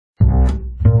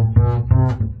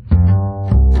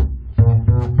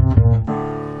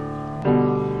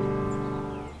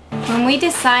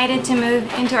decided to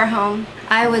move into our home,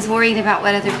 I was worried about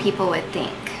what other people would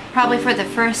think. Probably for the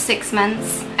first 6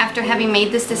 months after having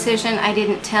made this decision, I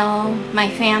didn't tell my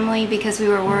family because we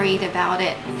were worried about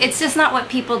it. It's just not what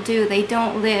people do. They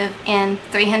don't live in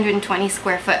 320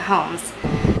 square foot homes.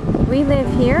 We live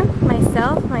here,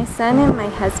 myself, my son, and my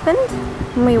husband,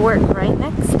 and we work right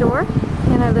next door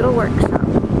in our little workshop.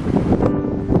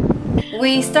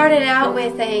 We started out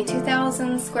with a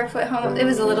 2,000 square foot home. It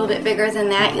was a little bit bigger than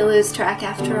that. You lose track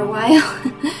after a while.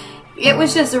 It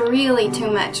was just really too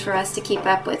much for us to keep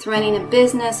up with. Running a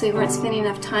business, we weren't spending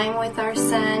enough time with our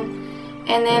son.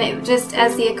 And then it just,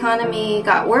 as the economy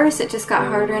got worse, it just got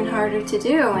harder and harder to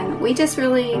do. And we just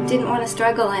really didn't want to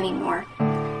struggle anymore.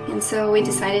 And so we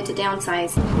decided to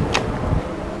downsize.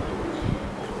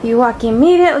 You walk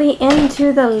immediately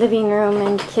into the living room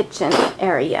and kitchen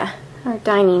area, our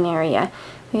dining area.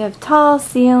 We have tall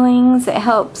ceilings. It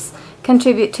helps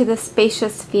contribute to the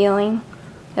spacious feeling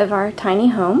of our tiny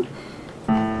home.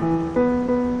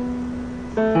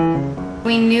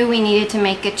 We knew we needed to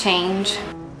make a change.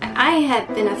 I had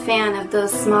been a fan of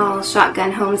those small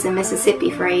shotgun homes in Mississippi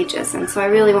for ages, and so I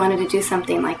really wanted to do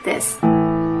something like this.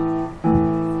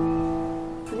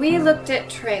 We looked at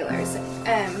trailers,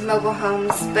 mobile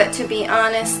homes, but to be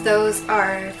honest, those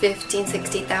are $15,000,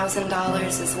 $60,000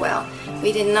 as well.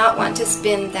 We did not want to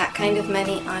spend that kind of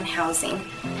money on housing.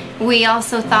 We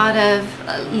also thought of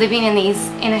living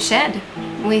in a shed.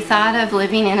 We thought of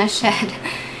living in a shed.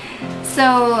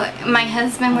 So my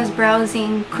husband was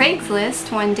browsing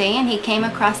Craigslist one day and he came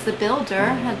across the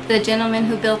builder, the gentleman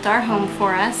who built our home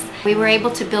for us. We were able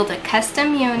to build a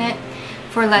custom unit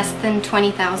for less than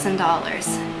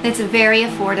 $20,000. It's very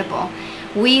affordable.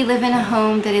 We live in a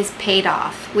home that is paid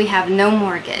off. We have no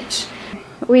mortgage.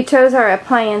 We chose our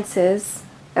appliances,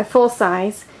 a full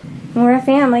size. We're a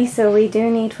family, so we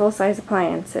do need full-size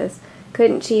appliances.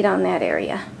 Couldn't cheat on that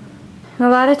area. A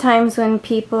lot of times when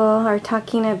people are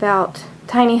talking about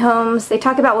tiny homes, they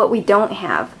talk about what we don't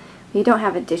have. You don't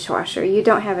have a dishwasher, you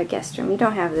don't have a guest room, you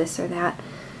don't have this or that.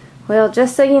 Well,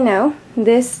 just so you know,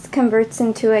 this converts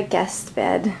into a guest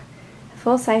bed, a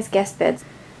full-size guest bed.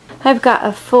 I've got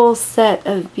a full set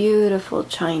of beautiful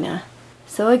china.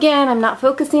 So again, I'm not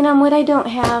focusing on what I don't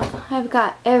have. I've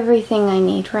got everything I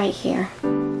need right here.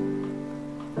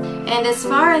 And as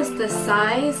far as the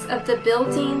size of the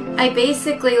building, I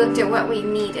basically looked at what we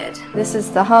needed. This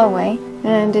is the hallway,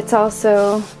 and it's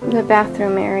also the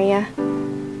bathroom area.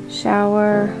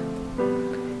 Shower.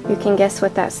 You can guess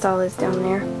what that stall is down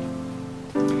there.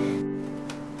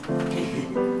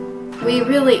 We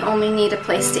really only need a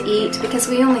place to eat because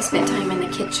we only spend time in the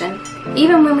kitchen.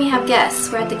 Even when we have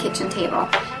guests, we're at the kitchen table.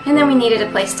 And then we needed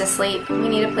a place to sleep. We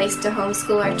need a place to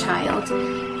homeschool our child.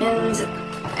 And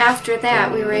after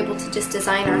that, we were able to just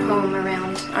design our home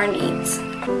around our needs.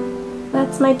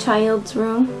 That's my child's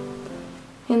room.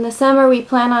 In the summer, we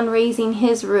plan on raising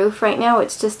his roof. Right now,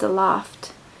 it's just a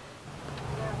loft.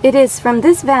 It is from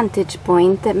this vantage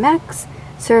point that Max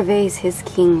surveys his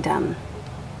kingdom.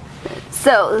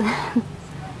 So,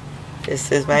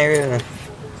 this is my room.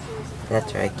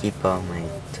 That's where I keep all my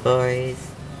toys.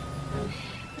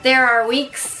 There are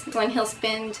weeks when he'll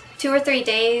spend 2 or 3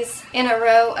 days in a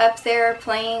row up there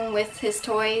playing with his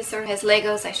toys, or his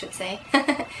Legos, I should say.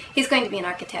 He's going to be an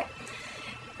architect,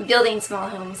 building small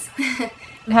homes.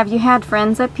 Have you had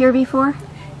friends up here before?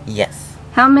 Yes.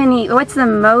 How many? What's the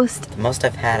most? The most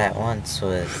I've had at once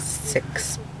was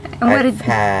 6. I've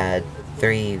had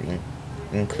 3,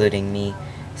 including me,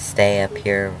 stay up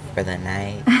here for the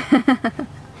night.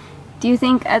 Do you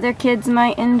think other kids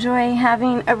might enjoy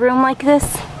having a room like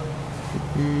this?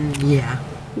 Yeah.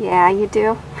 Yeah, you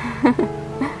do.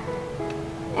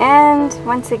 And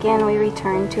once again, we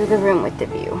return to the room with the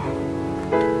view.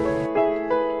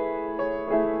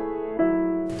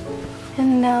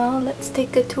 And now let's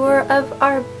take a tour of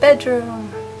our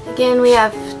bedroom. Again, we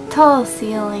have tall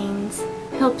ceilings.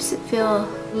 Helps it feel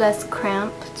less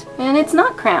cramped. And it's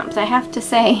not cramped, I have to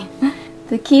say.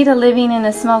 The key to living in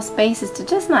a small space is to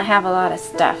just not have a lot of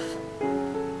stuff.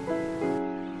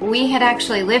 We had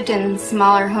actually lived in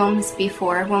smaller homes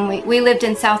before. When we lived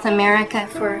in South America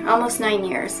for almost 9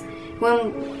 years.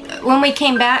 When we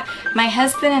came back, my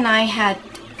husband and I had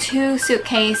 2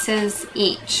 suitcases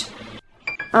each.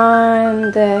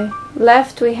 On the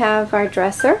left we have our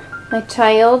dresser. My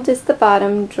child is the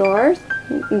bottom drawer.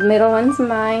 The middle one's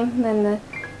mine. Then the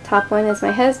top one is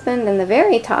my husband. And the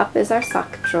very top is our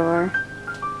sock drawer.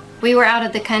 We were out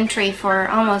of the country for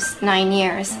almost 9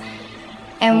 years.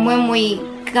 And when we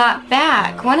got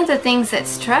back, one of the things that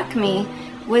struck me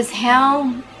was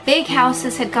how big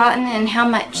houses had gotten and how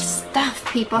much stuff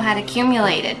people had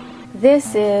accumulated.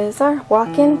 This is our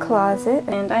walk-in closet,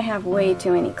 and I have way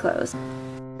too many clothes.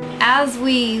 As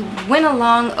we went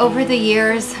along over the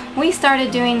years, we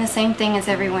started doing the same thing as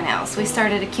everyone else. We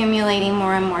started accumulating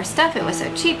more and more stuff. It was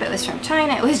so cheap, it was from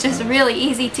China, it was just really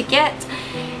easy to get.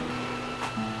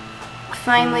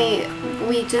 Finally,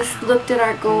 we just looked at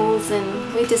our goals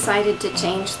and we decided to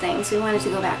change things. We wanted to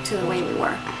go back to the way we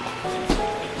were.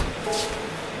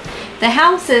 The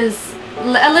house is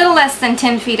a little less than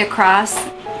 10 feet across.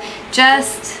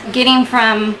 Just getting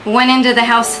from one end of the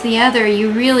house to the other, you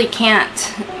really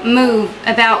can't move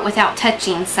about without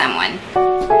touching someone.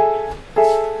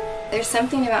 There's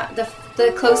something about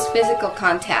the close physical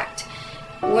contact.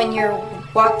 When you're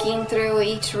walking through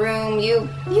each room, you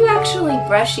actually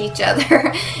brush each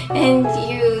other and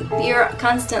you're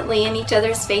constantly in each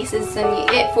other's faces, and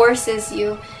it forces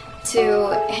you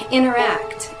to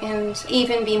interact and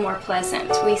even be more pleasant.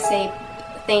 We say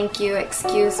thank you,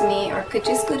 excuse me, or could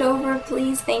you scoot over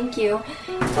please, thank you.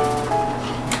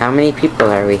 How many people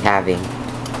are we having?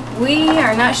 We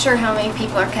are not sure how many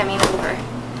people are coming over.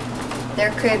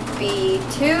 There could be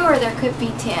 2 or there could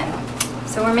be 10.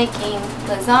 So we're making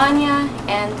lasagna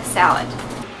and salad.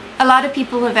 A lot of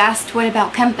people have asked, what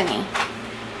about company?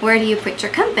 Where do you put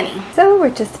your company? So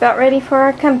we're just about ready for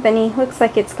our company. Looks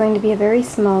like it's going to be a very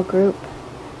small group.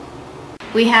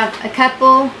 We have a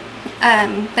couple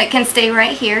that can stay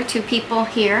right here, 2 people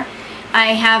here. I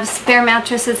have spare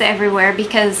mattresses everywhere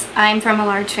because I'm from a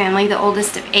large family, the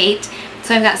oldest of 8.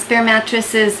 So I've got spare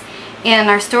mattresses in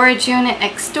our storage unit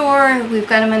next door. We've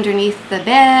got them underneath the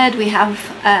bed. We have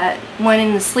one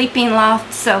in the sleeping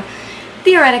loft. So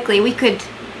theoretically we could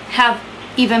have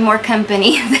even more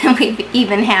company than we've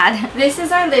even had. This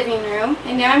is our living room,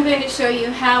 and now I'm going to show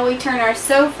you how we turn our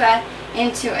sofa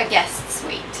into a guest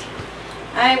suite.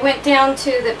 I went down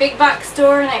to the big box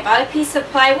store and I bought a piece of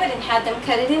plywood and had them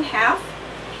cut it in half.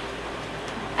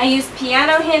 I used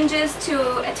piano hinges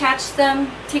to attach them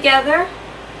together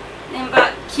and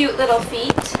bought cute little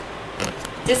feet.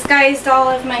 Disguised all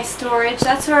of my storage.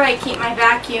 That's where I keep my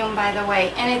vacuum, by the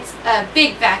way, and it's a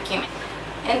big vacuum.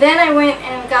 And then I went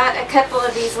and got a couple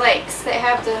of these legs that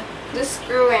have the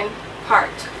screw-in part.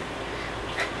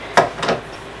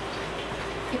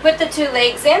 You put the 2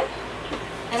 legs in,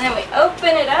 and then we open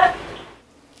it up,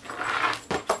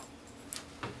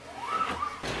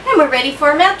 and we're ready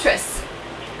for a mattress.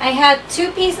 I had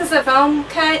 2 pieces of foam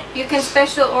cut. You can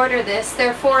special order this.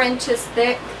 They're 4 inches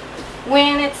thick.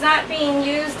 When it's not being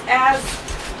used as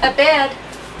a bed,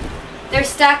 they're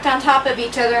stacked on top of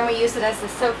each other and we use it as a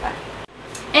sofa.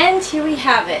 And here we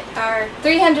have it. Our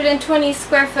 320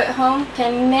 square foot home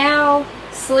can now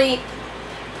sleep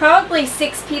probably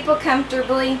 6 people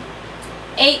comfortably,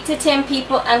 8 to 10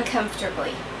 people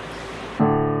uncomfortably.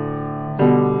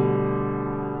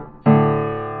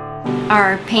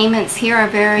 Our payments here are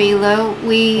very low.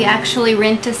 We actually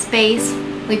rent a space.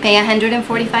 We pay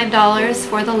 $145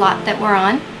 for the lot that we're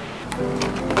on.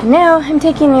 Now I'm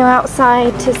taking you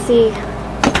outside to see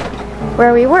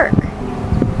where we work.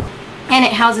 And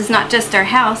it houses not just our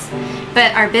house,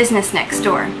 but our business next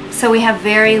door. So we have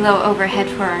very low overhead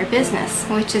for our business,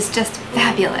 which is just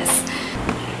fabulous.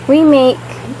 We make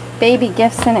baby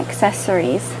gifts and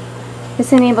accessories.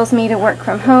 This enables me to work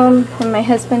from home and my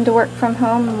husband to work from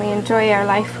home, and we enjoy our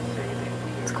life.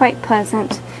 It's quite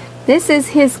pleasant. This is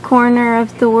his corner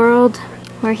of the world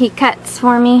where he cuts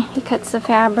for me. He cuts the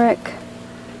fabric.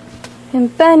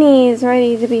 And Bunny is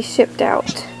ready to be shipped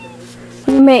out.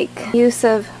 We make use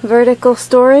of vertical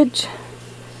storage,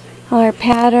 all our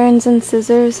patterns and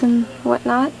scissors and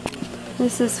whatnot.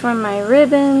 This is for my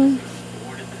ribbon.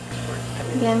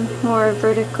 Again, more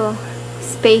vertical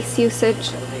space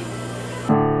usage.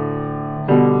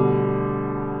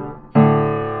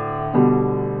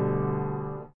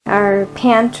 Our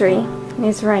pantry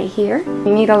is right here.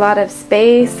 You need a lot of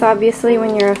space, obviously,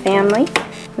 when you're a family.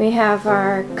 We have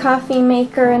our coffee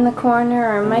maker in the corner,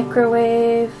 our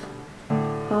microwave,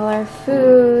 all our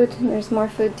food. There's more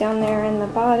food down there in the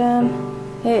bottom.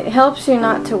 It helps you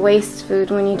not to waste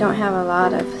food when you don't have a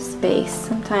lot of space.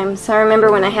 Sometimes, I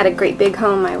remember when I had a great big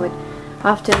home, I would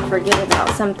often forget about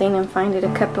something and find it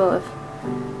a couple of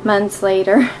months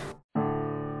later.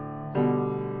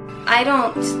 I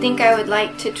don't think I would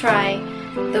like to try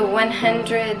the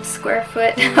 100 square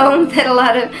foot home that a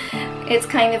lot of, it's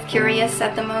kind of curious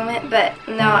at the moment, but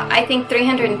no, I think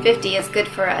 350 is good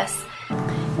for us.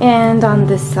 And on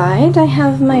this side I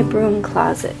have my broom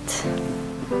closet.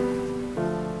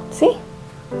 See?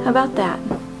 How about that?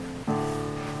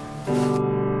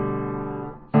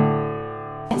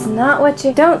 It's not what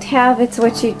you don't have, it's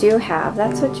what you do have.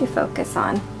 That's what you focus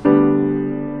on.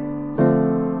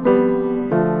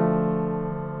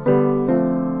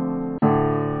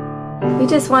 We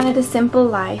just wanted a simple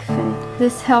life, and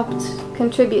this helped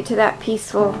contribute to that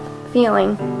peaceful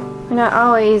feeling. We're not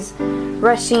always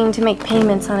rushing to make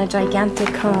payments on a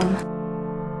gigantic home.